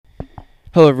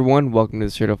Hello, everyone. Welcome to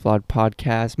the Straight Up Flawed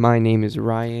Podcast. My name is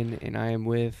Ryan, and I am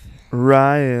with.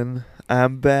 Ryan,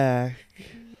 I'm back.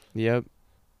 Yep.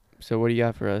 So, what do you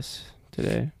got for us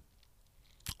today?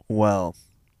 Well,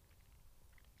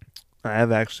 I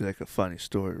have actually like a funny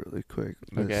story really quick.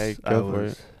 Okay, go for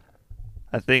it.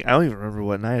 I think I don't even remember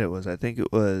what night it was. I think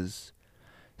it was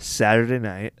Saturday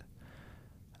night.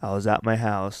 I was at my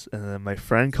house and then my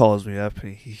friend calls me up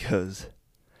and he goes,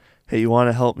 "Hey, you want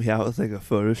to help me out with like a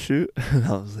photo shoot?" And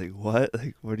I was like, "What?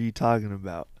 Like what are you talking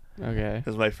about?" Okay.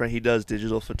 Because my friend, he does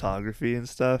digital photography and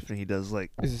stuff, and he does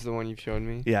like, Is this the one you've showed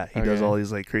me? yeah, he does Okay. all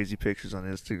these like crazy pictures on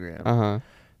Instagram. Uh-huh.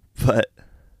 But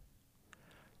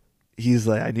he's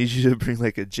like, I need you to bring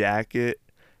like a jacket,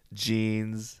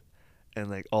 jeans, and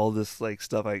like all this like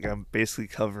stuff like I'm basically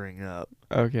covering up.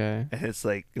 Okay. And it's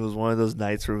like it was one of those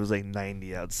nights where it was like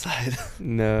 90 outside.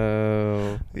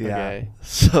 No. Yeah. Okay.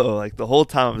 So like the whole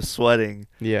time I'm sweating.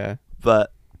 Yeah.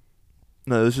 But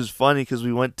no, this is funny because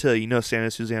we went to Santa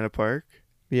Susana Park.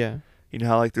 Yeah. You know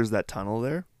how like there's that tunnel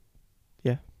there.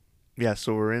 Yeah. Yeah.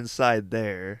 So we're inside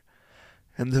there,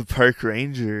 and the park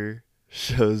ranger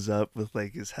shows up with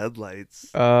like his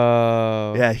headlights.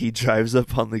 Oh. Yeah, he drives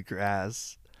up on the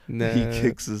grass. No. He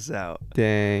kicks us out.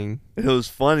 Dang. And it was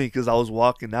funny because I was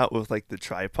walking out with like the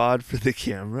tripod for the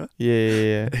camera.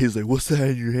 Yeah. And he's like, "What's that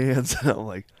in your hands?" And I'm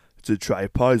like, "It's a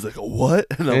tripod." He's like, "A what?"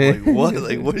 And I'm like, "What?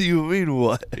 Like, what do you mean,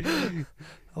 what?" I'm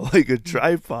like, "A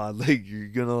tripod. Like, you're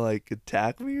gonna like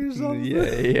attack me or something?"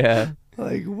 Yeah.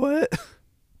 Like, what?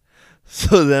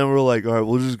 So then we're like, all right,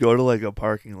 we'll just go to like a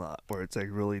parking lot where it's like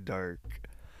really dark.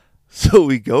 So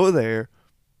we go there.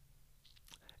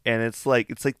 And it's like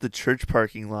the church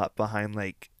parking lot behind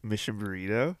like Mission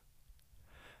Burrito.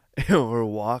 And we're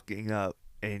walking up,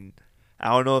 and I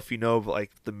don't know if you know, but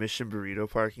like the Mission Burrito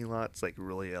parking lot's like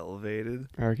really elevated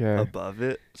Okay. above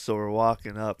it. So we're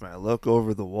walking up, and I look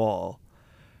over the wall,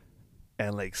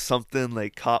 and like something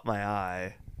like caught my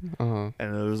eye, Uh-huh.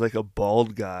 and it was like a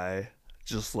bald guy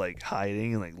just like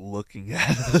hiding and like looking at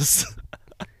us.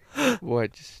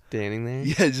 What, just standing there?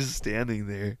 Yeah, just standing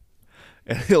there.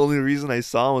 And the only reason I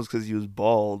saw him was because he was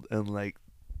bald, and like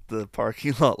the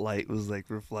parking lot light was like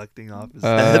reflecting off his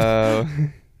head Oh.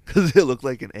 because it looked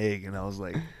like an egg, and I was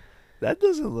like, that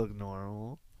doesn't look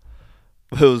normal.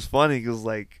 But it was funny because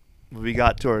like when we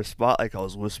got to our spot, like I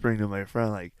was whispering to my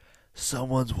friend like,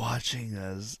 someone's watching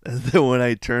us, and then when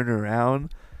I turned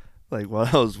around, like while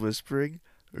I was whispering,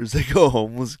 there's like a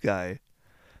homeless guy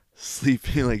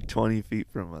sleeping like 20 feet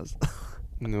from us.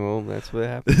 No, that's what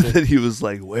And happens. then he was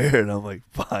like, "Where?" And I'm like,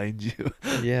 "Behind you."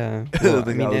 Yeah. And Well,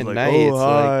 the I guy mean, was at like, night,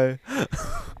 "Oh, it's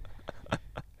hi."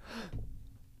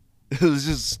 It was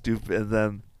just stupid. And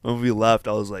then when we left,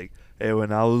 I was like, "Hey,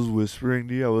 when I was whispering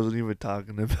to you, I wasn't even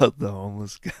talking about the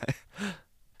homeless guy.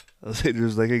 I was like,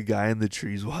 there's like a guy in the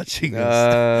trees watching like,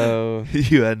 us." oh.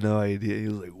 You had no idea. He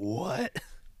was like, "What?"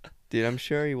 Dude, I'm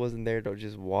sure he wasn't there to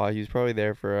just watch. He was probably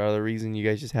there for other reason. You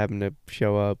guys just happened to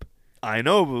show up. I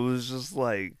know, but it was just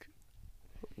like,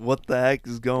 what the heck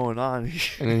is going on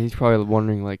here? And then he's probably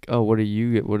wondering, like, oh, what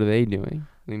are they doing?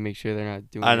 Let me make sure they're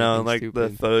not doing I know, anything and like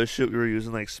stupid. the photo shoot, we were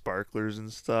using like sparklers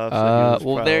and stuff. So he was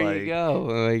Well, probably there like, you go.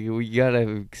 Like, we gotta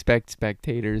expect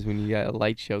spectators when you got a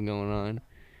light show going on.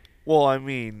 well, I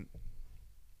mean,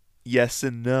 yes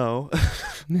and no.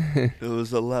 It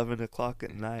was 11 o'clock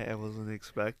at night. I wasn't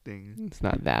expecting It's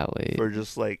not that late. for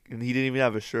just like, and he didn't even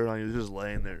have a shirt on. He was just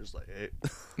laying there, just like,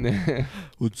 "Hey,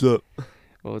 what's up?"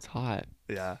 Well, it's hot,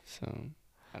 Yeah, so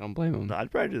I don't blame him. no,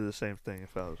 I'd probably do the same thing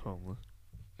if I was homeless.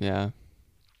 Yeah.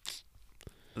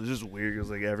 It was just weird because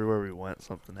like everywhere we went,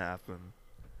 something happened,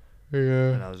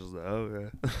 Yeah. and I was just like, "Oh, okay."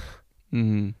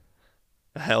 Mm-hmm.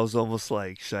 I was almost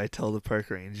like, should I tell the park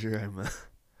ranger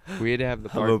We had to have the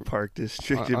I'm a park park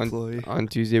district employee? on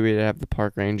Tuesday. We had to have the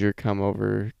park ranger come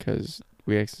over because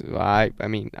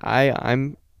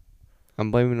I'm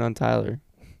blaming it on Tyler.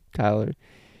 Tyler,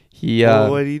 he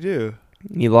Well, what do you do?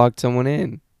 he locked someone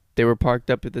in. They were parked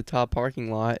up at the top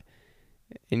parking lot,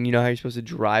 and you know how you're supposed to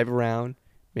drive around,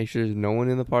 make sure there's no one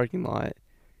in the parking lot,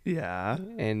 Yeah.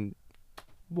 and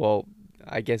well,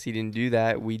 I guess he didn't do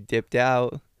that. We dipped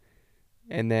out,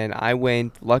 and then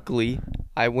luckily,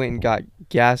 I went and got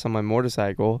gas on my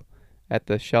motorcycle at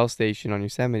the Shell station on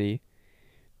Yosemite.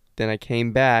 Then I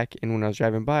came back, and when I was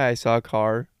driving by, I saw a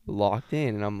car locked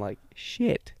in, and I'm like,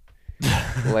 shit.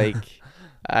 Like,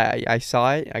 I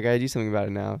saw it. I got to do something about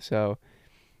it now. So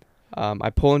I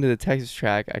pull into the Texas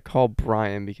track. I call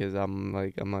Brian because I'm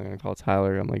like, I'm not going to call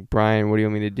Tyler. I'm like, Brian, what do you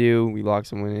want me to do? We lock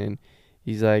someone in.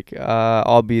 He's like,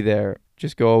 I'll be there.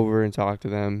 Just go over and talk to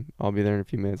them. I'll be there in a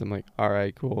few minutes. I'm like, all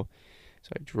right, cool. So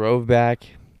I drove back,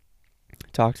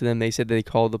 talked to them. They said they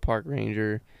called the park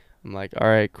ranger. I'm like, all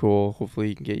right, cool. Hopefully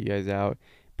he can get you guys out.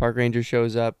 Park ranger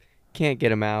shows up, can't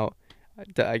get him out.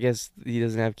 I guess he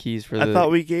doesn't have keys for I the. thought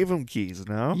we gave him keys,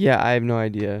 no? Yeah, I have no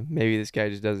idea. Maybe this guy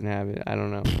just doesn't have it. I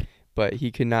don't know. But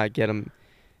he could not get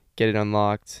it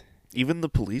unlocked. Even the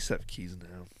police have keys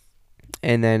now.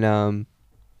 And then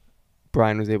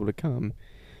Brian was able to come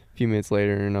a few minutes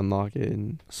later and unlock it.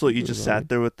 And So you it just was sat alright.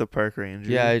 there with the park ranger?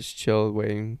 Yeah, I just chilled,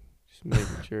 waiting, just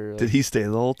making sure. Like, Did he stay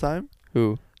the whole time?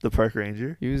 who? The park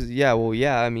ranger? He was. Yeah, well,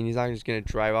 yeah. I mean, he's not just gonna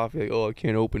drive off. Like, oh, I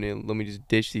can't open it. Let me just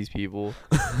ditch these people.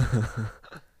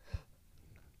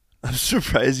 I'm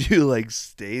surprised you like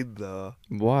stayed though.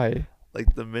 Why?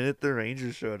 Like the minute the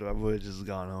ranger showed up, I would have just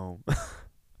gone home.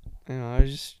 I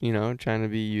was just, trying to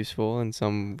be useful in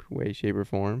some way, shape, or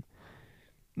form.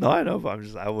 No, I know, but I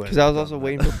wouldn't. Because I was also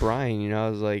waiting for Brian. I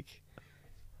was like,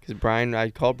 because Brian,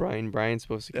 I called Brian. Brian's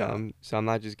supposed to Yeah. come, so I'm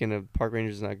not just gonna. Park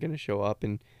ranger's not gonna show up,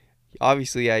 and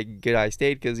obviously I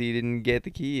stayed because he didn't get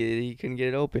the key. He couldn't get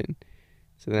it open.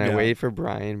 So then I Yeah. waited for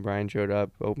Brian. Brian showed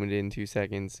up, opened it in 2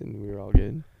 seconds, and we were all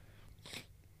good.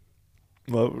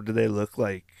 What did they look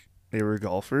like? They were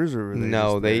golfers, or were they?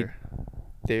 No, just they- there?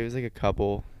 There was like a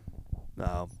couple.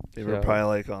 No, they were So- probably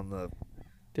like on the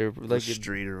They were like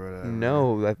street or whatever.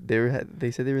 no, that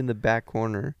they said they were in the back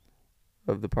corner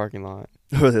of the parking lot.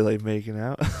 Were they like making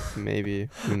out? Maybe,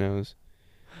 who knows?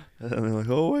 And they're like,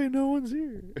 oh wait, no one's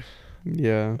here.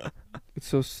 Yeah, it's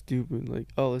so stupid. Like,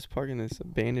 oh, let's park in this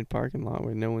abandoned parking lot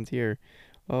where no one's here.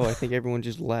 Oh, I think everyone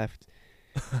just left.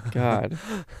 God,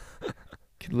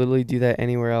 could literally do that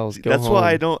anywhere else. Go That's home.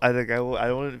 why I don't. I think I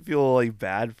don't feel like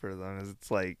bad for them. Is it's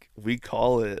like we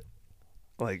call it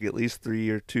like at least 3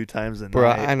 or 2 times a Bro,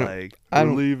 night. I don't- like I we're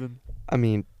don't- leaving I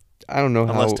mean, I don't know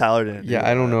unless how. Tyler didn't. Yeah, do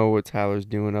I don't that. know what Tyler's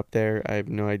doing up there. I have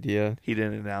no idea. He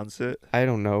didn't announce it. I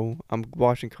don't know. I'm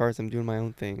washing cars. I'm doing my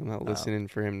own thing. I'm not Oh. listening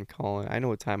for him calling. I know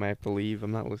what time I have to leave.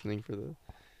 I'm not listening for the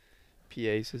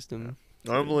PA system.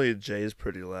 Normally Jay's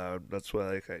pretty loud. That's why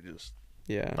like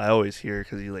Yeah. I always hear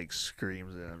because he like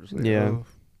screams it. I'm just like, Yeah.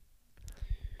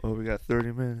 Oh, we got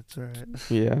 30 minutes. All right.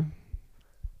 Yeah.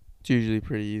 It's usually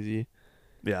pretty easy.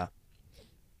 Yeah.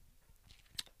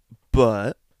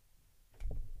 But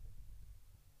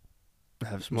I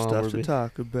have some Well, stuff we're to be-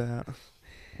 talk about.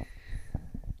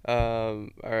 All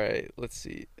right. Let's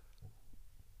see.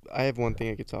 I have one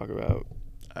thing I could talk about.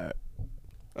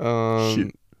 Alright.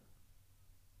 Shoot.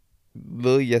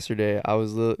 Literally yesterday,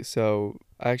 so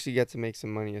I actually got to make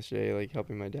some money yesterday, like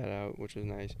helping my dad out, which was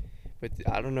nice. But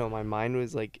I don't know, my mind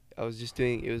was like, I was just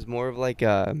doing. It was more of like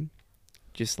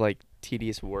just like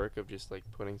tedious work of just like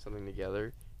putting something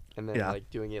together, and then Yeah. like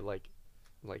doing it like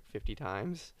 50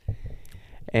 times.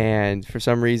 And for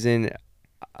some reason,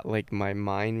 like my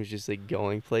mind was just like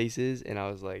going places, and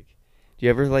I was like, do you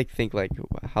ever like think like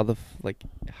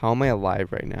how am I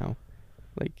alive right now?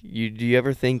 Like do you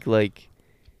ever think like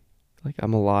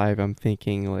I'm alive, I'm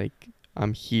thinking like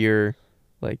I'm here,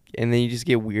 like, and then you just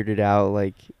get weirded out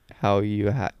like how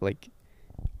you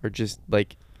or just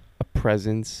like a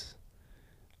presence.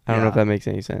 I don't know if Yeah. that makes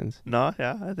any sense. No,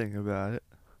 yeah, I think about it.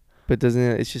 But doesn't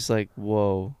it, it's just like,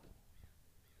 whoa.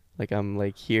 Like I'm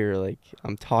like here, like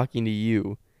I'm talking to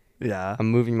you. Yeah.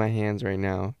 I'm moving my hands right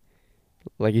now.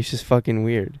 Like it's just fucking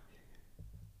weird.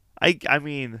 I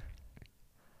mean,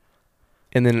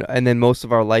 And then most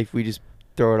of our life we just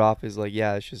throw it off as like,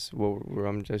 yeah, it's just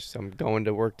I'm going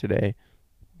to work today.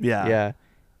 yeah. Yeah.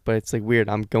 But it's like weird.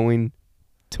 I'm going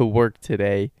to work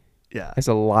today Yeah. as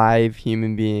a live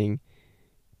human being.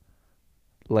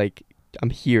 Like I'm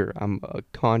here. I'm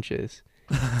conscious.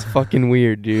 It's fucking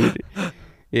weird, dude.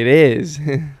 It is.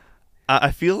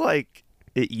 I feel like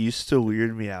it used to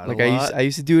weird me out Like a I lot.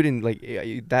 used to do it in like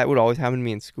that would always happen to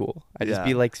me in school. I'd just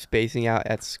be Yeah. like spacing out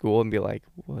at school and be like,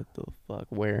 what the fuck?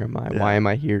 Where am I? Yeah. Why am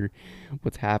I here?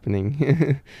 What's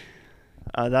happening?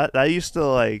 That used to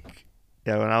like,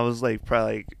 yeah, when I was like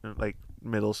probably like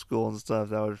middle school and stuff,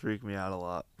 that would freak me out a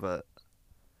lot. But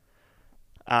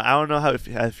I don't know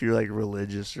if you're like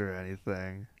religious or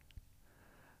anything.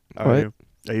 Are What? you?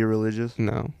 Are you religious?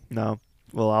 No. No.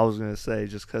 Well, I was gonna say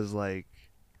just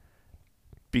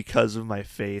because of my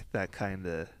faith, that kind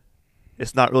of,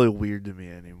 it's not really weird to me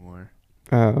anymore.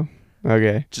 Oh.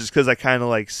 Okay. Just because I kind of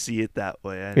like see it that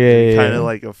way, and Yeah, it yeah, kind of yeah.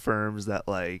 like affirms that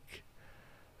like,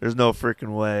 there's no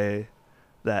freaking way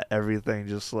that everything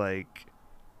just like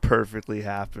perfectly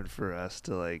happened for us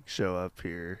to like show up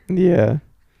here Yeah.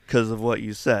 because of what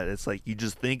you said. It's like you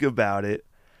just think about it,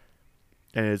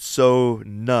 and it's so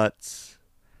nuts,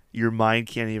 your mind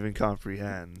can't even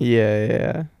comprehend. Yeah.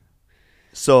 Yeah.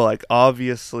 So like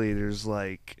obviously there's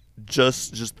like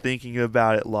just thinking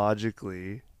about it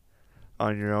logically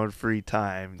on your own free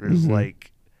time, there's Mhm.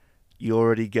 like you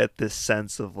already get this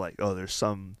sense of like, oh, there's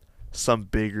some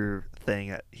bigger thing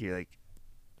at here, like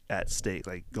at stake,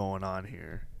 like going on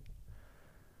here.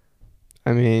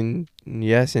 I mean,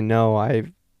 yes and no. Like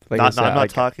I Not, said, I'm not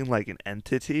like talking like an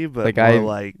entity, but like more I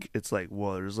like it's like,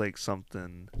 whoa, there's like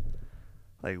something.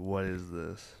 Like, what is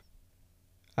this?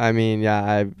 I mean,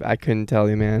 yeah, I couldn't tell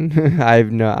you, man.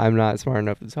 I'm not smart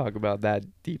enough to talk about that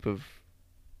deep of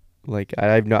like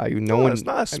I've not no No, it's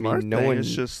one. not a I smart mean, no thing. It's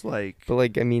one. just like, But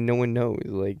like, I mean, no one knows.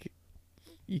 Like,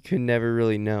 you could never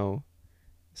really know.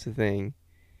 It's the thing.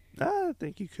 I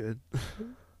think you could.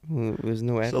 Well, there's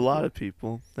no There's a lot of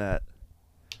people that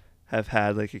have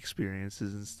had like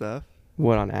experiences and stuff.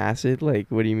 what on acid? Like,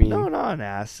 what do you No, mean? not on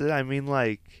acid. I mean,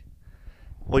 like,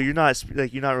 well, you're not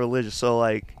religious, so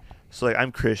like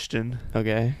I'm Christian,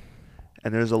 Okay.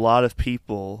 and there's a lot of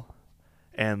people,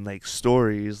 and like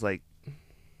stories, like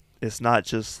it's not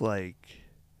just like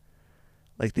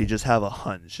they just have a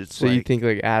hunch. It's So like you think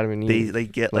like Adam and Eve? they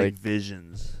get like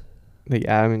visions. like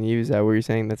Adam and Eve? Is that what you're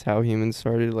saying? That's how humans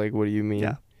started? Like, what do you mean?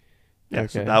 Yeah. Yeah,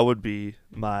 so Okay. that would be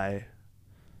my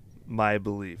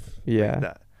belief. Yeah. Like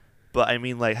that. But I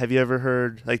mean, like, have you ever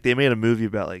heard, like, they made a movie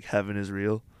about like heaven is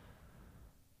real?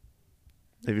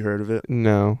 Have you heard of it?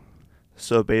 No.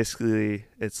 So basically,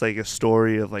 it's like a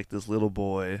story of like this little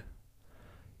boy.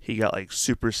 He got like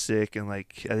super sick, and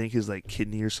like I think his like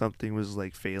kidney or something was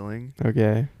like failing.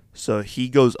 Okay. So he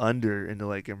goes under into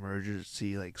like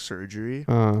emergency like surgery,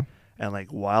 and like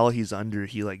while he's under,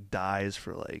 he like dies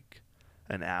for like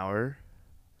an hour,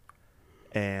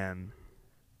 and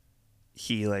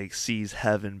he like sees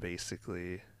heaven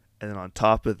basically, and then on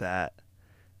top of that,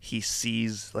 he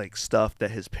sees like stuff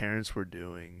that his parents were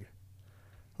doing,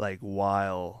 like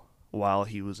while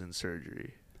he was in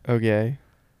surgery. Okay.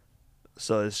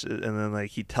 So it's and then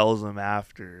like he tells them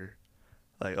after,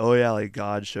 like, oh yeah, like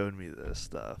God showed me this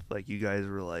stuff. Like you guys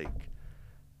were like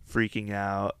freaking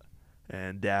out,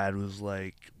 and Dad was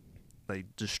like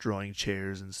destroying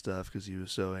chairs and stuff because he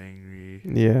was so angry.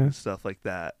 Yeah. And stuff like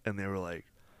that, and they were like,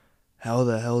 how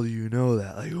the hell do you know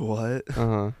that? Like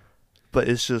what? But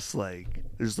it's just like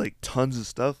there's like tons of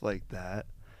stuff like that,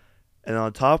 and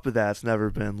on top of that, it's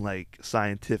never been like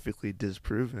scientifically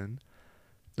disproven.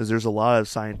 Because there's a lot of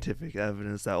scientific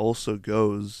evidence that also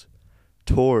goes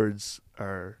towards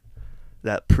or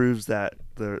that proves that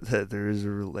there is a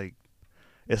like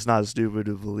it's not stupid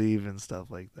to believe in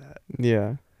stuff like that.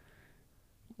 Yeah.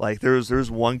 Like there's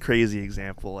one crazy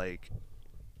example, like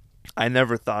I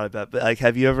never thought about, but like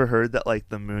have you ever heard that like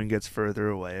the moon gets further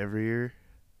away every year?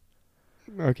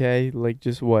 Okay. Like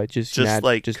just what? Just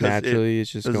Like just 'cause naturally,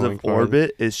 it's just because going of farther.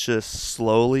 orbit, it's just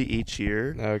slowly each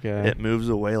year Okay. it moves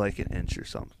away like an inch or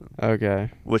something. Okay.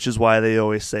 Which is why they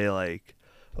always say like,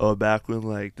 oh, back when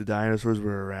like the dinosaurs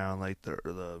were around, like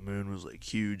the moon was like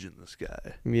huge in the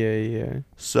sky. Yeah. Yeah.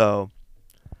 So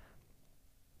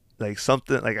like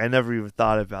something like I never even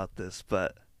thought about this,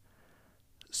 but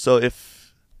so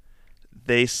if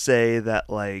they say that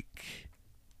like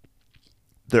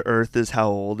the Earth is how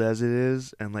old as it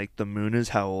is, and like the moon is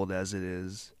how old as it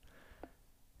is,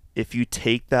 if you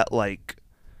take that like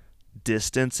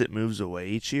distance it moves away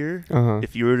each year,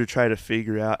 if you were to try to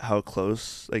figure out how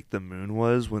close like the moon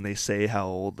was when they say how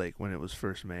old like when it was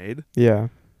first made, Yeah.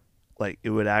 like it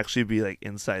would actually be like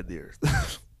inside the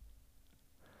Earth.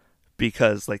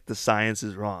 Because like the science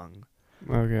is wrong.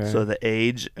 Okay. So the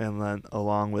age, and then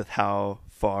along with how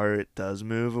far it does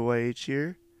move away each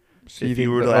year, So if think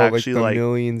you were that, to actually the like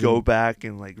millions go and- back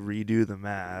and like redo the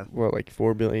math, what, like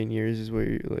 4 billion years is what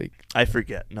you're like? I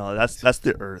forget. No, that's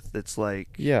the Earth. It's like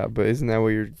Yeah, but isn't that what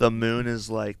you're? the moon is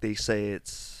like they say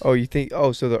it's. Oh, you think?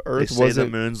 Oh, so the They Earth say the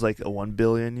wasn't. moon's like a 1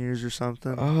 billion years or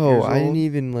something. Oh, years I didn't old.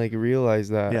 even like realize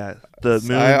that. Yeah, the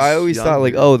moon. I always thought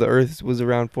like, oh, the Earth was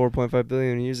around 4.5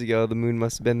 billion years ago. The moon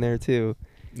must have been there too.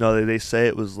 No, they say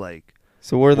it was like.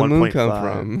 So where did the moon 1.5.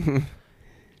 come from?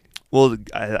 Well,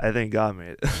 I think God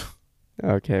made it.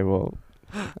 Okay, well,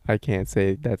 I can't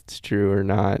say that's true or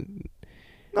not.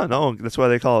 No, that's why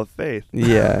they call it faith.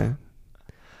 Yeah,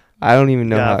 I don't even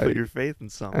know You how. gotta put your faith in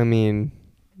something. I mean,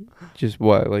 just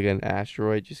what, like an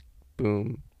asteroid just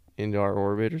boom into our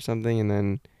orbit or something, and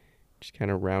then just kind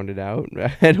of round it out.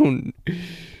 I don't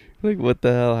like what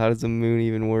the hell. How does the moon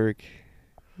even work?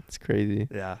 It's crazy.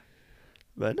 Yeah,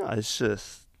 but no, it's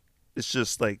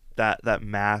just like that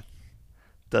math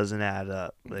doesn't add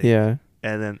up. Like, Yeah,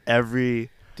 and then every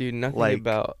dude, nothing like,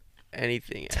 about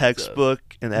anything adds up. textbook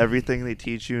and everything they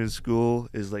teach you in school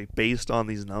is like based on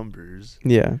these numbers,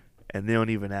 Yeah, and they don't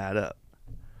even add up.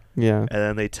 yeah, And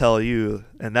then they tell you,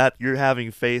 and that you're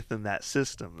having faith in that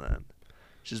system then,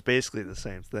 which is basically the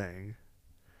same thing.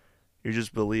 You're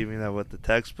just believing that what the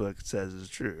textbook says is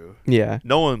true. Yeah.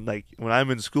 No one, like, when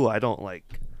I'm in school, I don't,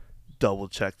 like, double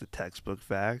check the textbook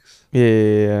facts.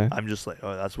 Yeah. I'm just like,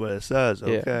 oh, that's what it says.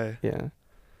 Okay. Yeah.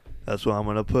 That's what I'm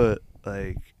going to put.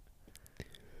 Like,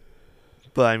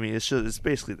 but I mean, it's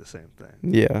basically the same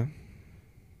thing. Yeah.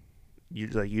 You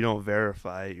don't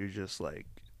verify it. You're just like,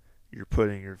 you're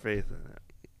putting your faith in it.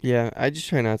 Yeah, I just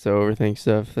try not to overthink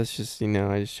stuff. That's just,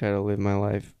 I just try to live my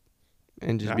life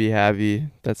and just Yeah. be happy.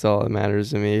 That's all that matters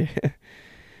to me.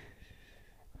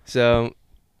 So,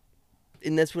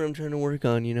 and that's what I'm trying to work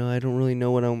on, I don't really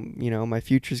know what my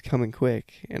future's coming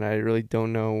quick, and I really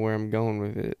don't know where I'm going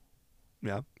with it.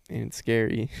 Yeah. And it's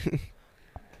scary.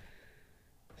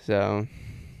 So,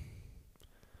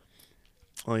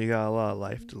 Well, you got a lot of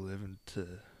life to live and to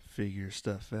figure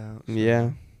stuff out. So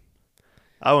yeah.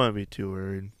 I wouldn't be too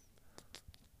worried.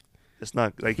 It's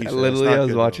not like you said. Literally, it's not I was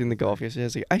good watching the to golf overthink. yesterday. I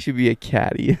was like, I should be a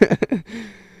caddy.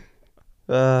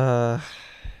 I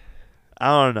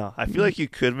don't know. I feel like you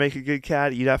could make a good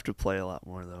caddy. You'd have to play a lot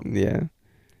more though, Yeah.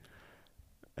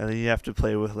 and then you have to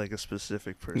play with like a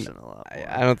specific person a lot more.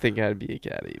 I don't think I'd be a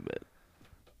caddy, but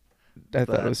I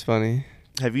thought But- it was funny.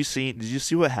 Did you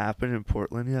see what happened in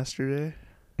Portland yesterday?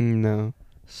 No.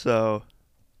 So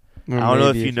Or I don't know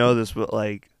if maybe you know this, but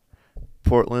like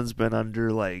Portland's been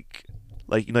under like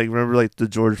remember like the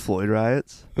George Floyd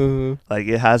riots? Like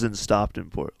it hasn't stopped in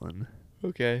Portland.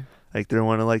 Okay. Like they're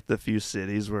one of like the few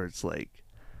cities where it's like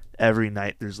every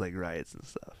night there's like riots and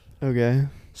stuff. Okay.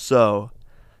 So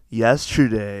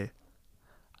yesterday,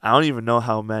 I don't even know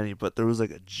how many, but there was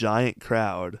like a giant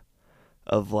crowd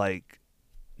of like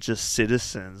just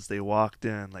citizens. They walked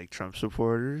in like Trump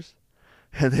supporters,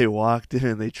 and they walked in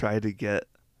and they tried to get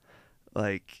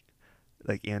like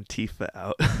Antifa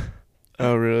out.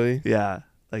 Oh, really? Yeah,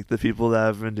 like the people that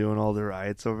have been doing all the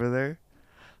riots over there.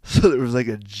 So there was like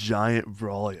a giant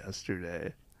brawl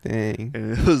yesterday, Dang.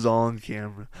 and it was all on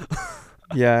camera.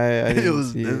 Yeah, I And didn't it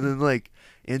was, see and it. then like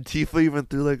Antifa even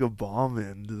threw like a bomb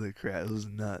into the crowd. It was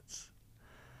nuts.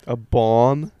 A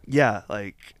bomb? Yeah,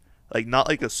 like not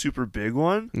like a super big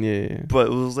one, Yeah. but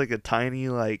it was like a tiny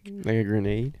Like a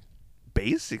grenade?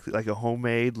 basically like a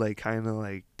homemade like kind of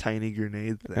like tiny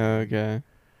grenade thing. Okay.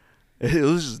 It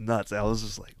was just nuts. I was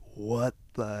just like, what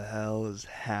the hell is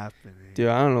happening? Dude,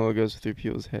 I don't know what goes through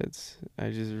people's heads.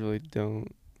 I just really don't.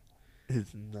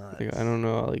 It's nuts. Like, I don't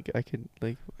know. Like, I could,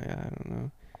 like, I don't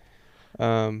know.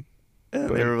 And they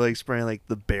but- were like spraying like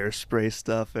the bear spray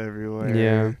stuff everywhere.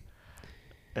 Yeah.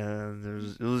 And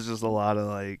it was just a lot of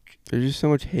like, There's just so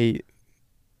much hate.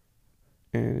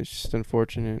 And it's just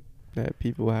unfortunate that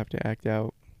people have to act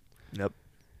out. yep.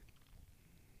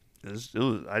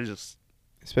 I just,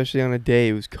 Especially on a day.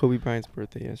 It was Kobe Bryant's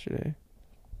birthday yesterday.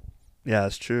 yeah,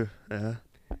 it's true. Yeah.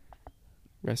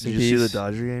 Rest Did in you peace. see the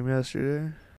Dodger game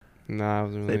yesterday? Nah, I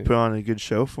wasn't They really. put on a good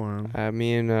show for him.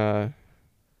 I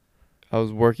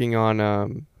was working on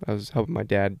I was helping my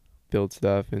dad build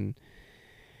stuff, and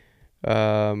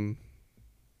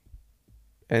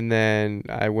then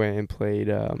I went and played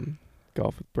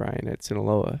golf with Brian at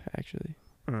Sinaloa, actually.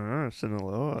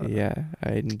 Sinaloa. Yeah, I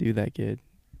didn't do that good.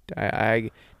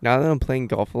 I now that I'm playing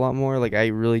golf a lot more, like I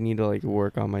really need to like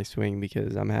work on my swing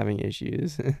because I'm having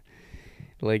issues.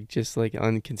 Like just like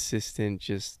inconsistent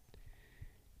just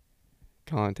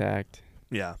contact.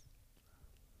 Yeah.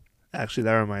 Actually,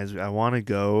 that reminds me. I want to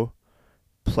go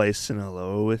play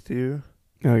Sinaloa with you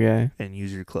Okay. and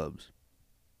use your clubs.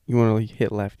 You want to like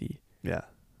hit lefty. Yeah.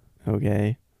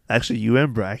 Okay. Actually, you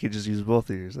and Brad could just use both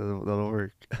of yours. That'll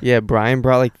work. Yeah, Brian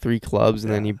brought like 3 clubs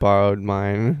and then Yeah. he borrowed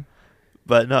mine.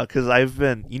 But no, because I've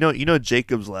been, you know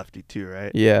Jacob's lefty too,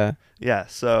 right? Yeah. Yeah.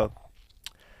 So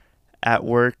at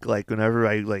work, like whenever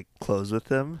I like close with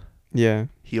him, Yeah.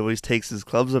 he always takes his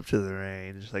clubs up to the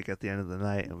range, like at the end of the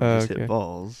night, and we Oh, just okay. hit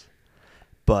balls.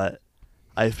 But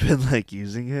I've been like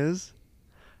using his,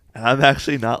 and I'm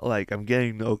actually not like I'm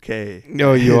getting okay.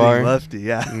 No, you hitting are? lefty,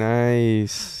 yeah.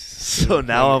 Nice. So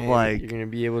now I'm like, you're gonna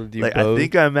be able to do like both. I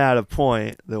think I'm at a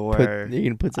point that where you're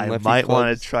gonna put some I lefty might want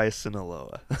clubs. to try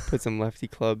Sinaloa. Put some lefty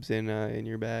clubs in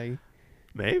your bag.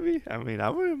 Maybe. I mean, I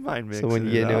wouldn't mind mixing So when you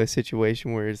it get into up. a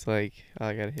situation where it's like, oh,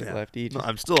 I gotta hit Yeah. lefty. No, Just,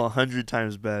 I'm still 100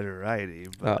 times better righty,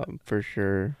 but for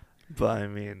sure. I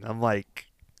mean, I'm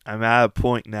at a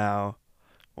point now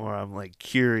where I'm like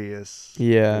curious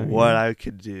Yeah. what I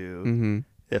could do Mm-hmm.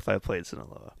 if I played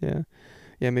Sinaloa. Yeah.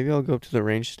 Yeah. Maybe I'll go up to the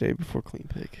range today before clean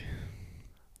pick.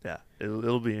 Yeah,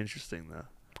 it'll be interesting though.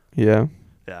 Yeah.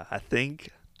 Yeah, I think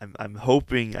I'm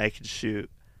hoping I can shoot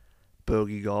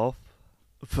bogey golf,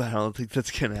 but I don't think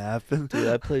that's gonna happen. Dude,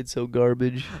 I played so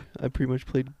garbage. I pretty much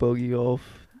played bogey golf.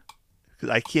 Cause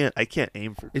I can't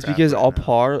aim for. It's crap because right I'll now.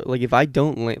 par like if I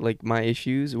don't like my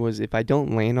issues was if I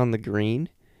don't land on the green,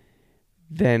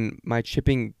 then my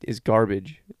chipping is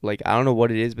garbage. Like I don't know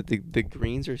what it is, but the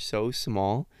greens are so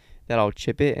small that I'll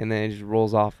chip it and then it just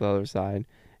rolls off the other side,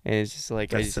 and it's just like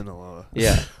That's Sinaloa.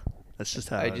 yeah. That's just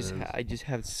how it is. I just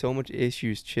have so much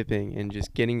issues chipping and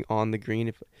just getting on the green.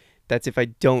 If I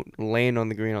don't land on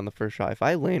the green on the first shot. If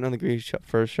I land on the green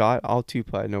first shot, I'll two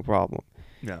putt no problem.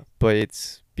 Yeah. But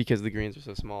it's because the greens are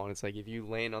so small, and it's like if you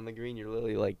land on the green, you're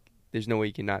literally like there's no way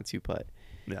you can not two putt.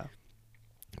 Yeah.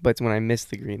 But it's when I miss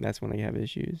the green that's when I have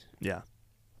issues. Yeah.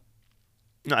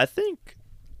 No, I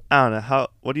don't know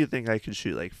what do you think I could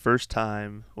shoot? Like first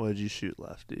time, what did you shoot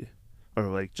lefty? Or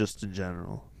like just in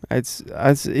general? It's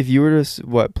if you were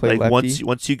to play Like lefty.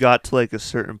 once you got to like a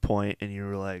certain point and you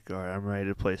were like, all right, I'm ready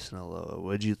to play Sinaloa.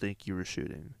 What did you think you were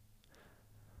shooting?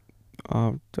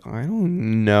 I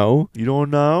don't know. You don't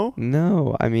know?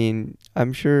 No, I mean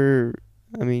I'm sure.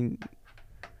 I mean,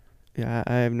 yeah,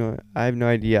 I have no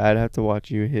idea. I'd have to watch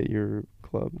you hit your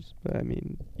clubs, but I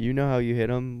mean, you know how you hit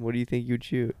them. What do you think you'd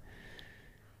shoot?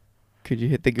 Could you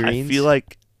hit the greens? I feel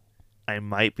like I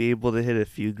might be able to hit a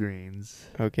few greens.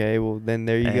 Okay, well then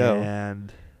there you go.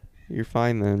 And You're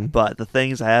fine then. but the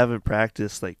thing is, I haven't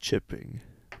practiced like chipping.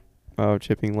 Oh,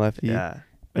 chipping lefty. Yeah.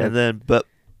 Yeah. And then, but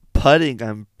putting,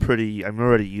 I'm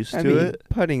already used I to mean, it.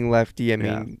 putting lefty. I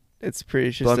Yeah. mean, it's pretty.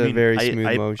 It's But just I a mean, very I, smooth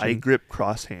I, motion. I grip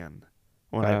crosshand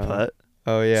when I Oh. putt.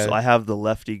 Oh yeah. So I have the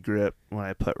lefty grip when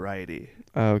I putt righty.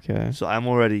 Okay. So I'm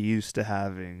already used to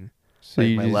having So like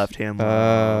you my just, left hand.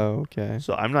 Oh, okay.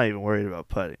 So I'm not even worried about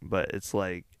putting, but it's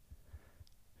like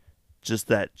just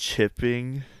that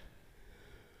chipping.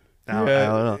 I don't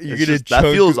know. you're It's gonna just, that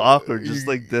chunk- feels awkward, just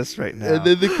like this right now. And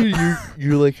then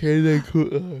you're like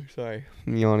hand-eye. Sorry,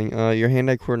 I'm yawning. Your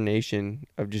hand-eye coordination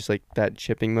of just like that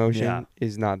chipping motion Yeah.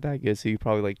 is not that good. So you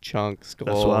probably like chunk, skull,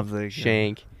 That's what I'm thinking.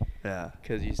 shank, Yeah.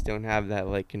 because you just don't have that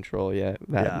like control yet.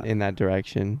 That Yeah. in that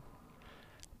direction.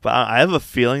 But I have a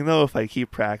feeling though, if I keep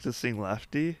practicing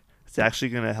lefty, it's actually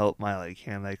gonna help my like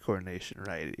hand-eye coordination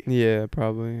righty. Yeah,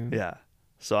 probably. Yeah.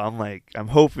 So I'm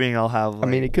hoping I'll have. Like, I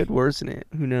mean, it could worsen it.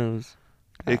 Who knows?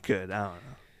 It could. I don't know.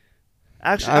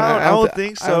 Actually, I don't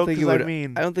think so. I don't think it 'Cause would.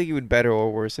 mean, I don't think it would better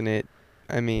or worsen it.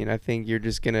 I mean, I think you're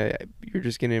just gonna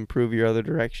improve your other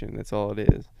direction. That's all it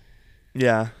is.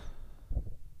 yeah.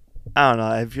 I don't know.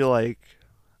 I feel like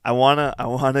I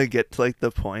wanna get to like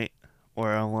the point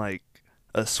where I'm like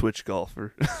a switch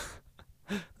golfer.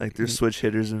 Like there's switch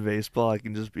hitters in baseball. I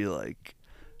can just be like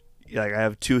I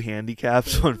have two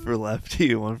handicaps, one for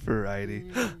lefty and one for righty.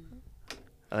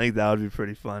 I think that would be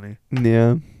pretty funny.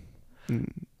 Yeah.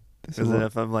 Because then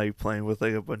if I'm like playing with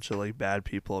like a bunch of like bad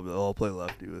people, I'll be like, oh, I'll play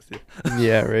lefty with you.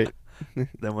 Yeah. Right.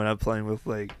 Then when I'm playing with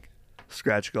like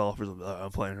scratch golfers, I'll be like, oh,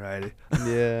 I'm playing righty.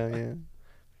 Yeah. Yeah.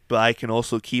 But I can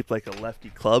also keep like a lefty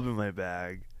club in my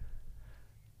bag.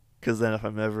 Because then if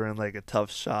I'm ever in like a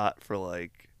tough shot for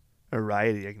like a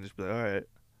righty, I can just be like, all right,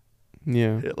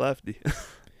 Yeah. hit lefty.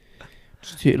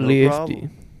 Just hit No lefty.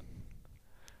 problem.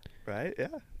 Right? Yeah.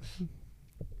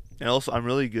 And also, I'm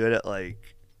really good at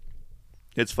like,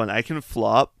 it's fun. I can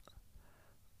flop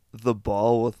the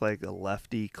ball with like a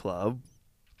lefty club,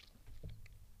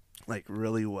 like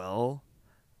really well,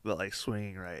 but like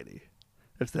swinging righty,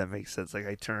 if that makes sense. Like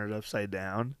I turn it upside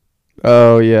down,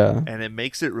 Oh yeah. and it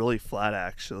makes it really flat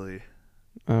actually.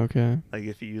 Okay. Like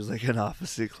if you use like an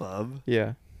opposite club,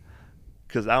 Yeah.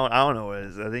 because I don't know what it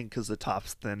is. I think because the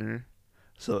top's thinner,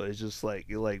 so it's just like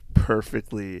it like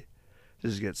perfectly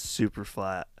just gets super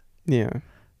flat. Yeah.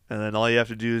 And then all you have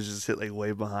to do is just hit like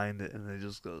way behind it, and it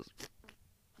just goes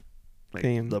like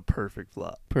Damn. the perfect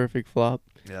flop. Perfect flop.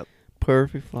 Yep.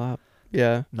 Perfect flop.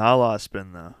 Yeah. Not a lot of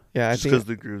spin though. Yeah. Just because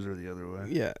the grooves are the other way.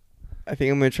 Yeah. I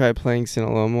think I'm gonna try playing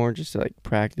Sinaloa more just to like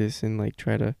practice and like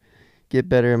try to get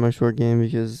better at my short game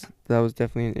because that was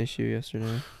definitely an issue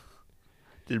yesterday.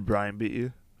 Did Brian beat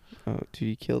you? Oh, dude,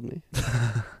 he killed me.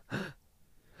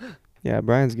 Yeah,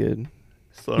 Brian's good.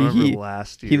 So I remember He-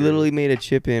 last year. He literally made a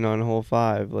chip in on hole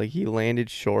 5. Like he landed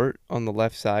short on the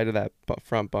left side of that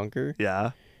front bunker,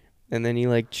 Yeah. and then he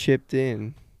like chipped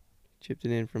it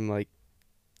in from like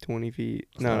 20 feet.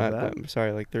 That's No, not not bad. I'm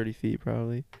sorry, like 30 feet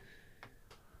probably.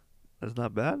 That's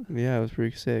not bad. Yeah, it was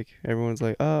pretty sick. Everyone's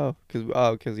like,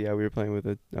 cause yeah, we were playing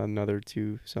with another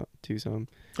two some.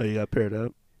 Oh, you got paired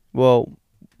up. Well,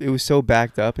 it was so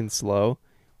backed up and slow.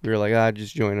 We were like,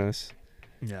 just join us.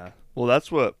 Yeah. Well,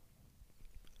 that's what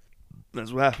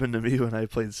happened to me when I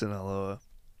played Sinaloa.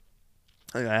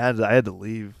 Like, I had to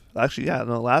leave. Actually, yeah.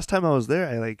 No, last time I was there,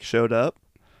 I like showed up,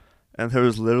 and there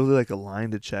was literally like a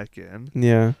line to check in.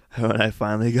 Yeah. And when I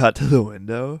finally got to the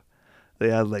window, they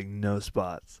had like no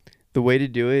spots. The way to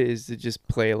do it is to just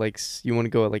play like you want to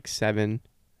go at like 7. No,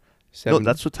 7.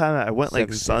 that's what time I went,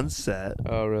 like 7 sunset,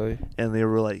 Oh, really? and they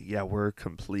were like, "Yeah, we're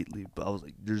completely." But I was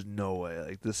like, "There's no way.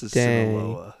 Like this is Dang.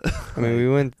 Sinaloa." I mean, we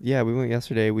went. Yeah, we went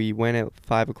yesterday. We went at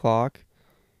 5 o'clock.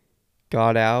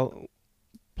 Got out,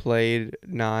 played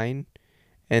 9,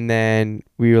 and then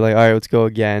we were like, all right, let's go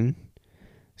again.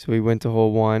 So we went to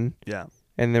hole 1, Yeah.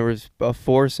 and there was a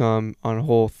foursome on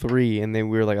hole 3, and then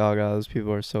we were like, oh god, those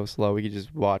people are so slow. We could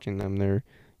just watching them. They're,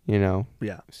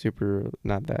 Yeah. super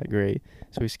not that great.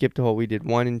 So we skipped a hole. We did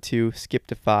 1 and 2, skipped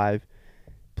to 5,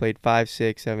 played 5,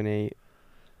 6, 7, 8,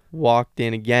 walked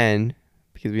in again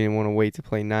because we didn't want to wait to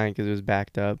play 9 because it was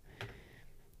backed up.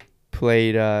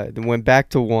 Played, then went back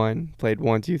to 1, played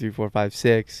 1, 2, 3, 4, 5,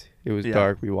 6. It was Yeah.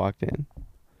 dark. We walked in.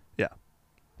 Yeah.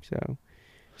 So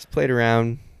just played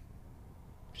around.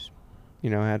 Just,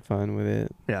 had fun with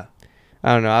it. Yeah.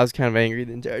 I don't know. I was kind of angry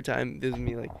the entire time. This was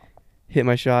me like hit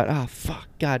my shot. Ah, fuck.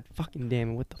 God fucking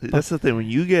damn it. What the fuck? That's the thing. When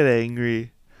you get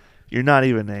angry, you're not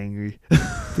even angry.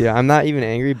 Yeah, I'm not even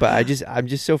angry, but I'm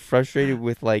just so frustrated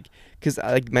with cause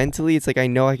like mentally it's like I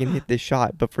know I can hit this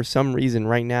shot, but for some reason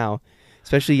right now,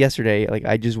 especially yesterday, like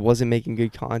I just wasn't making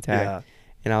good contact, Yeah.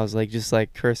 and I was like just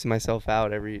like cursing myself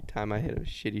out every time I hit a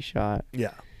shitty shot.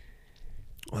 Yeah.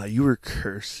 Wow, you were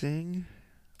cursing?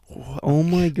 What? Oh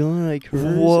my god, I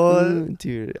curse. What?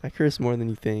 Dude, I curse more than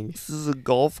you think. This is a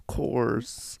golf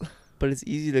course. But it's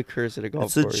easy to curse at a golf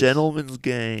It's course. a gentleman's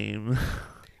game.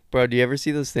 Bro, do you ever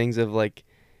see those things of like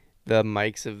the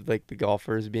mics of like the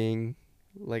golfers being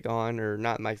like on, or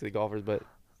not mics of the golfers, but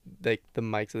like the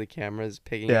mics of the cameras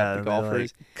picking up the and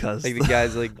golfers? Like, Like the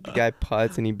guy's like the guy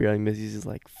putts and he barely misses. He's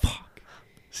like, fuck.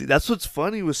 see, that's what's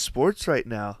funny with sports right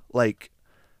now. Like,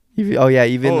 Oh yeah,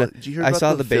 even did you hear I about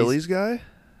saw the the base- Phillies guy?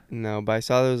 no, but I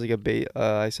saw there was like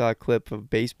I saw a clip of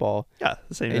baseball, Yeah,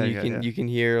 the same and guy. you can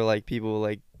hear like people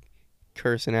like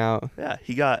cursing out Yeah,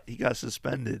 he got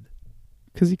suspended.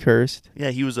 because he cursed. Yeah,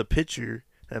 he was a pitcher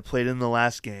that played in the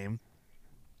last game,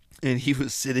 and he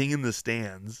was sitting in the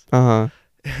stands. Uh huh.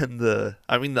 And the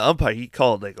umpire, he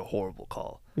called like a horrible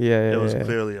call. Yeah. It was yeah.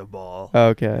 clearly a ball.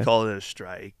 Okay. He called it a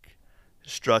strike.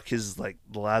 Struck his the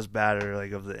last batter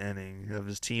of the inning of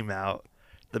his team out.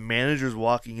 The manager's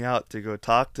walking out to go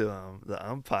talk to him, the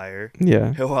umpire.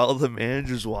 Yeah. And while the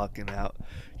manager's walking out,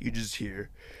 you just hear,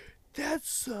 "That's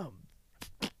some."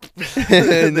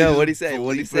 No, what'd he say?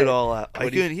 What'd he Bleep say? it all out. I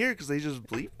What'd he- couldn't hear because they just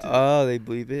bleeped it. Oh, they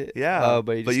bleep it. Yeah. Oh,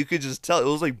 but you could just tell it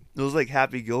was like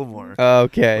Happy Gilmore.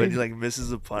 Okay. When he like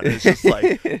misses a punt, it's just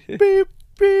like beep beep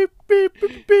beep beep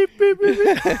beep beep beep.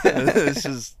 It's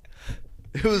just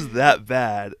it was that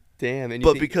bad. Damn. And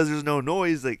But because there's no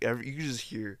noise, like you can just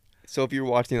hear. so if you were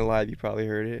watching it live, you probably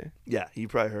heard it. Yeah, you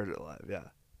probably heard it live. Yeah,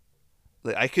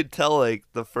 like I could tell like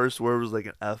the first word was like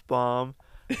an F-bomb,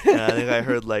 and I think I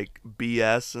heard like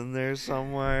BS in there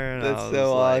somewhere. And I That's was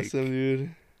so like, awesome,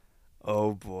 dude.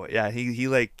 Oh boy, yeah,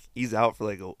 he's out for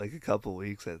like a couple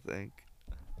weeks, I think,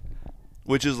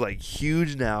 which is like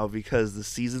huge now because the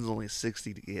season's only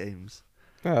 60 games,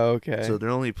 Oh, okay. so they're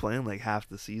only playing like half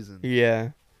the season. Yeah.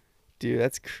 Dude,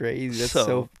 that's crazy.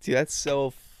 That's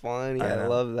so funny. I I know.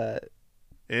 love that.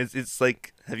 And it's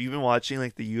like, have you been watching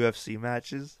like the UFC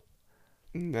matches?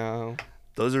 No.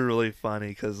 Those are really funny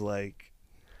because like,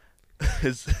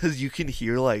 you can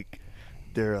hear like,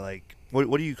 they're like, what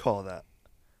do you call that?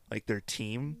 Like their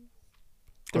team,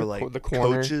 or like The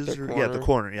corner. coaches, The or, corner. yeah, the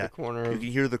corner, yeah. The corner. You can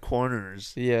hear the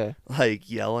corners Yeah. like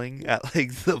yelling at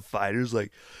like the fighters,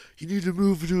 like, "You need to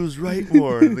move to his right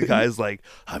more," and the guy's like,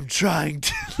 "I'm trying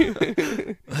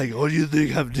to." Like, what do you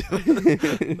think I'm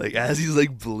doing? Like as he's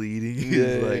like bleeding, he's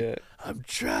Yeah, like, yeah. "I'm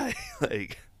trying."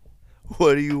 Like,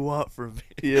 what do you want from me?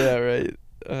 Yeah, right.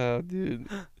 Oh, dude.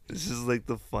 This is like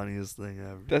the funniest thing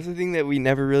ever. That's the thing that we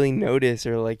never really notice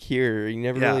or like hear. You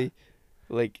never Yeah. really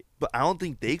like. But I don't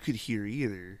think they could hear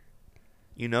either.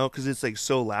 You know, because it's like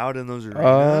so loud in those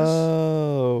arenas.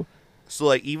 Oh. So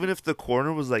like, even if the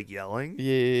corner was like yelling,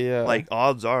 Yeah. like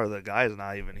odds are the guy's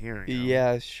not even hearing them.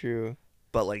 Yeah, it's true.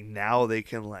 But like now they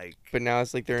can like But now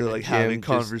it's like they're they're in a like gym having just-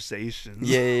 conversations.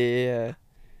 Yeah.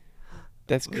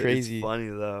 That's Like, crazy. It's funny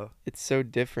though. It's so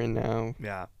different now.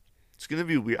 Yeah, it's gonna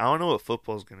be weird. I don't know what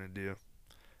football's gonna do.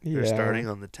 They're Yeah. starting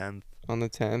on the 10th. on the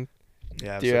 10th.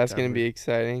 Yeah, Dude, that's gonna September. be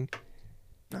exciting.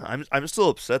 I'm still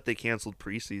upset they canceled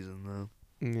preseason though.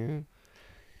 Yeah.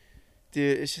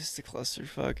 Dude, it's just a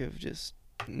clusterfuck of just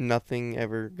nothing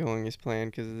ever going as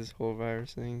planned because of this whole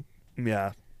virus thing.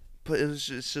 Yeah, but it's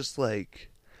just like,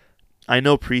 I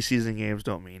know preseason games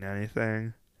don't mean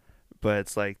anything, but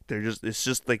it's like it's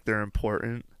just like they're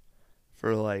important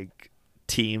for like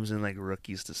teams and like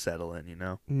rookies to settle in, you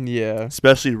know, Yeah.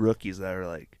 especially rookies that are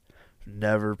like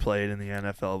never played in the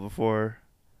NFL before,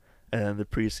 and then the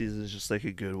preseason is just like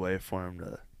a good way for him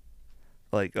to,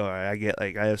 like, all right,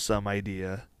 I have some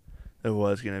idea of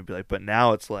what it's gonna be like. But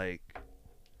now it's like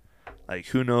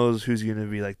who knows who's gonna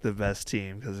be like the best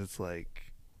team, because it's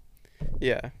like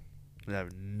Yeah. I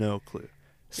have no clue,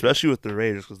 especially with the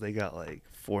Raiders, because they got like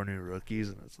 4 new rookies,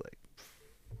 and it's like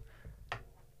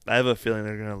I have a feeling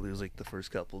they're gonna lose like the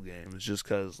first couple games just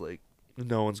because like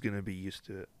no one's gonna be used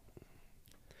to it.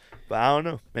 But I don't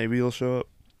know. Maybe he'll show up.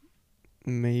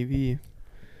 Maybe.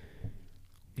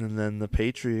 And then the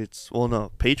Patriots. Well,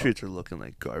 no, Patriots are looking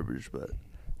like garbage, but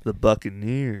the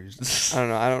Buccaneers. I don't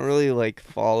know. I don't really like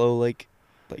follow like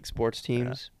sports Yeah.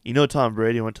 teams. You know Tom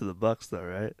Brady went to the Bucks though,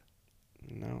 right?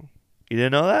 No. You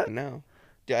didn't know that? No.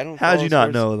 Dude, I don't. How'd follow you not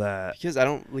sports know that? Because I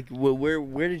don't like.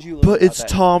 Where did you learn? But about it's that?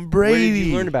 Tom Brady. Where did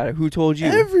you learn about it? Who told you?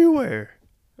 Everywhere.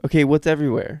 Okay, what's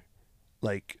everywhere?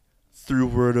 Like through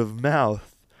word of mouth.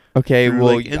 Okay, Through,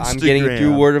 well, like, I'm getting it through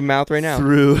Instagram. word of mouth right now.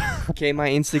 Through Okay, my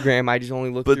Instagram, I just only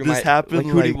look But through this my. happened,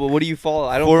 who do like, you, what do you follow?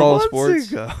 I don't 4 follow months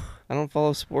sports. ago. I don't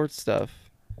follow sports stuff.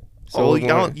 So like,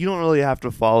 you don't really have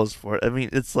to follow sport. I mean,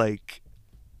 it's like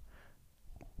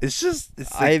it's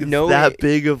I have it's no- that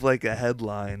big of like a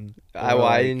headline. I where,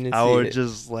 like, didn't I see would it.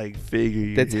 just like figure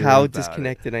you. That's hear how about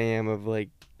disconnected I am of like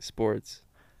sports.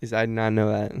 Is I did not know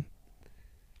that. it.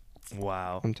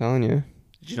 Wow. I'm telling you,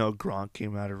 Did you know Gronk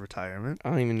came out of retirement? I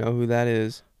don't even know who that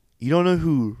is. You don't know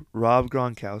who Rob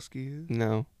Gronkowski is?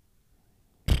 No.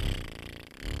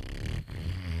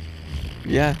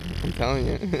 Yeah, I'm telling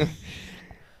you.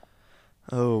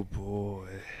 Oh boy.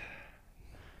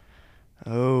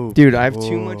 Oh. Dude, I have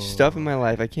too much boy. stuff in my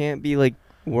life. I can't be like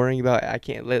worrying about. I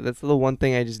can't. That's the one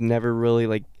thing I just never really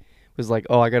like. Was like,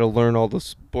 oh, I gotta learn all the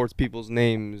sports people's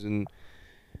names and.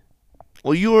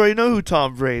 Well, you already know who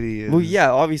Tom Brady is. Well, yeah,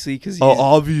 obviously, because Oh,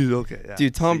 obvious. Okay. Yeah.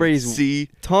 Dude, Tom See, Brady's- See,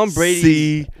 Tom Brady's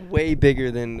See? way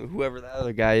bigger than whoever that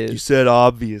other guy You is. said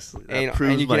obviously. That And-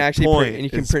 proves and you can my actually point. and you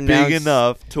can It's pronounce big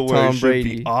enough to where Tom it should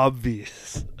Brady. be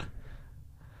obvious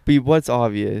But what's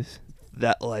obvious?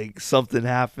 that like something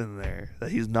happened there,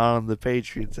 that he's not on the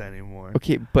Patriots anymore.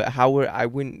 Okay, but how would I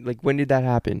wouldn't like? When did that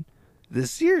happen?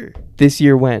 This year, This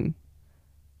year? When?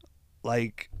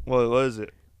 like what is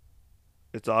it?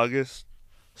 It's August,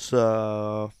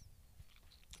 so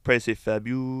probably say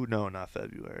February. No, not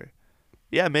February.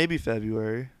 Yeah, maybe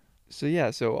February. So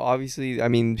yeah, so obviously, I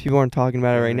mean, people aren't talking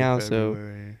about it right now. So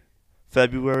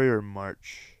February or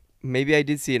March. maybe I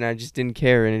did see it and I just didn't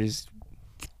care, and it just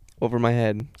over my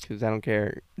head because I don't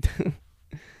care.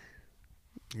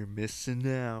 You're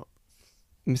missing out.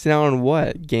 Missing out on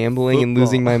what? Gambling and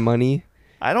losing Football. my money.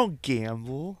 I don't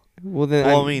gamble. Well then,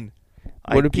 Well, I mean,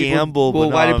 I what do people- gamble. Well,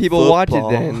 but why not do on people watch it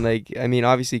football. then? Like, I mean,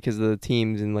 obviously because of the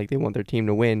teams and like they want their team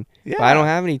to win. Yeah. But I don't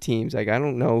have any teams. Like, I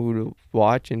don't know who to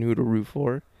watch and who to root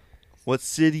for. What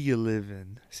city you live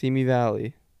in? Simi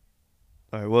Valley.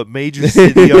 All right. What major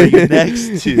city are you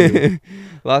next to?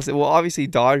 Well, obviously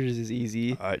Dodgers is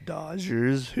easy. All right,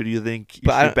 Dodgers. Who do you think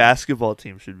But I your don't- basketball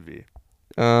team should be?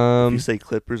 If you say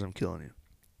Clippers, I'm killing you.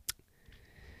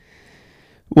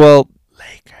 Well,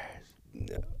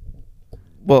 Lakers.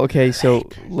 okay, so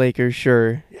Lakers,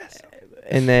 sure. Yes.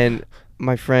 And then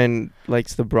my friend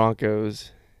likes the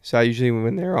Broncos. So I usually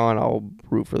when they're on, I'll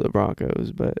root for the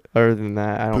Broncos. But other than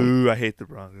that, I don't. Boo! I hate the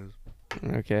Broncos.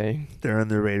 Okay. They're in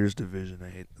the Raiders division. I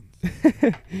hate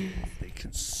them. They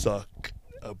can suck.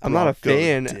 I'm not a Bronco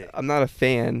fan. dick. I'm not a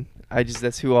fan.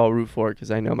 That's who I'll root for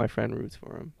because I know my friend roots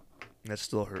for him. That's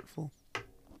still hurtful.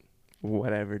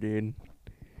 Whatever, dude.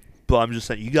 But I'm just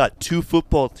saying, you got 2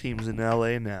 football teams in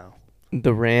LA now,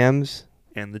 The Rams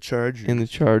and the Chargers, and the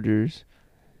Chargers.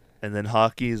 and then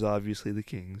hockey is obviously the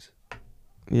Kings.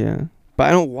 Yeah. But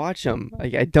I don't watch them.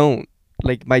 Like, I don't.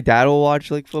 Like, my dad will watch,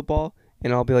 like, football,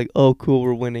 and I'll be like, oh, cool,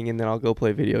 we're winning, and then I'll go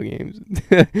play video games.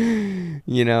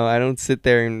 You know, I don't sit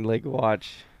there and, like,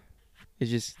 watch. It's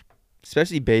just,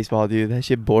 especially baseball, dude. That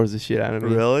shit bores the shit out of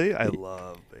me. Really? I love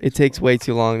baseball. It takes way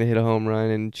too long to hit a home run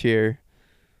and cheer.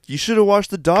 You should have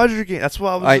watched the Dodger game. That's what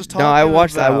I was just talking I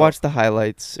watched about. the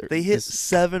highlights. They hit this-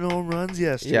 7 home runs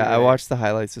yesterday. Yeah, I watched the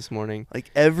highlights this morning.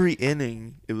 Like every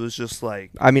inning, it was just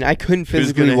like I mean, I couldn't Who's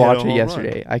physically gonna hit a watch it home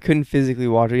yesterday. I couldn't physically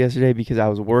watch it yesterday because I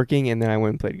was working and then I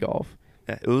went and played golf.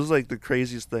 yeah, it was like the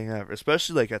craziest thing ever.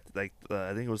 Especially like at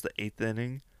I think it was the 8th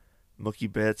inning.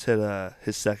 Mookie Betts hit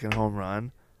his second home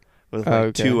run with like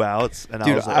Okay. 2 outs, and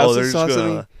Dude, I was like, I oh, also they're just saw gonna.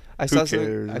 something- I Who saw cares?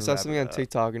 something. I And saw wrap something it on up.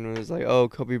 TikTok and it was like, "Oh,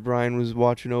 Kobe Bryant was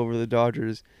watching over the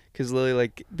Dodgers," because literally,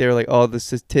 like, they're like, "Oh, the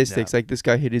statistics. Yeah. Like, this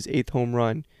guy hit his 8th home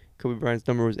run. Kobe Bryant's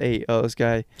number was 8. Oh, this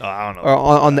guy. Oh, I don't know. Or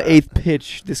on the about 8th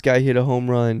pitch, this guy hit a home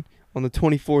run. On the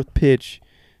 24th pitch,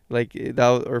 Like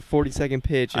that, or 40-second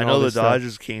pitch. And I all know the this stuff.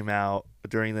 Dodgers came out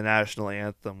during the national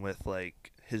anthem with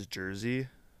like his jersey.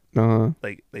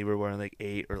 Like they were wearing like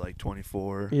 8 or like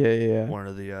 24. Yeah. One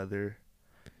or the other.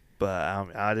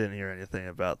 But I didn't hear anything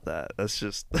about that. That's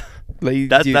just Like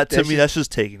that to me. That's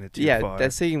just taking it too far. Yeah,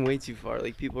 that's taking way too far.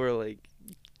 Like people are like,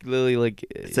 literally like.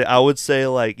 I would say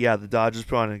like the Dodgers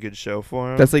put on a good show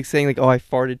for him. That's like saying like, oh, I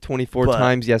farted 24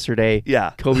 times yesterday.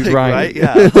 Yeah, Kobe like, Bryant.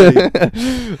 Right?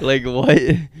 Yeah. Like what?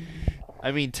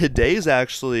 I mean, today's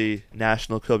actually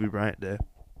National Kobe Bryant Day.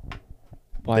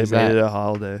 Why is they made that? it a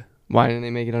holiday. Why didn't they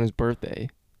make it on his birthday?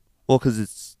 Well,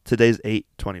 because today's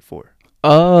 8/24.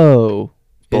 Oh,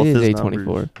 Both it is his 8/24.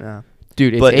 numbers. Yeah.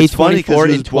 Dude, it's But it's funny because 8/24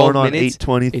 he in was 12 born on minutes.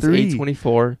 8/23. It's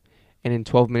 8/24, and in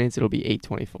 12 minutes it'll be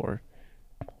 8/24.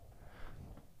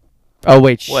 Oh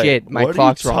wait, shit! My what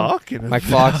clock's are you wrong. talking My about?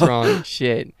 clock's wrong.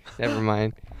 Shit. Never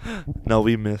mind. No,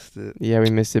 we missed it. Yeah,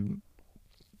 we missed it.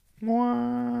 Because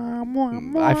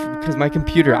my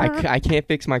computer, I can't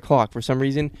fix my clock for some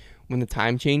reason. When the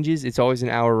time changes, it's always an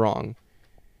hour wrong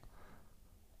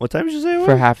What time did you say it was?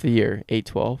 for half the year.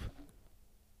 8/12.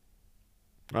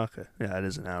 Okay, yeah, it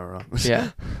is an hour wrong.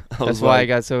 Yeah, I that's was why I like,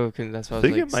 got so. That's why I I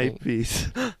was think like. it might be.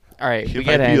 All right, it we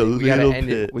might gotta be a end. We gotta little end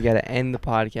it. bit. We gotta end the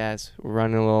podcast. We're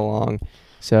running a little long.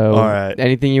 So, All right.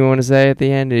 Anything you want to say at the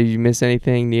end? Did you miss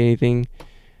anything? Need anything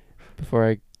before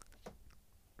I?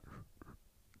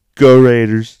 Go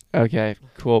Raiders. Okay,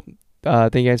 cool.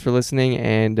 Thank you guys for listening,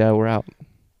 and we're out.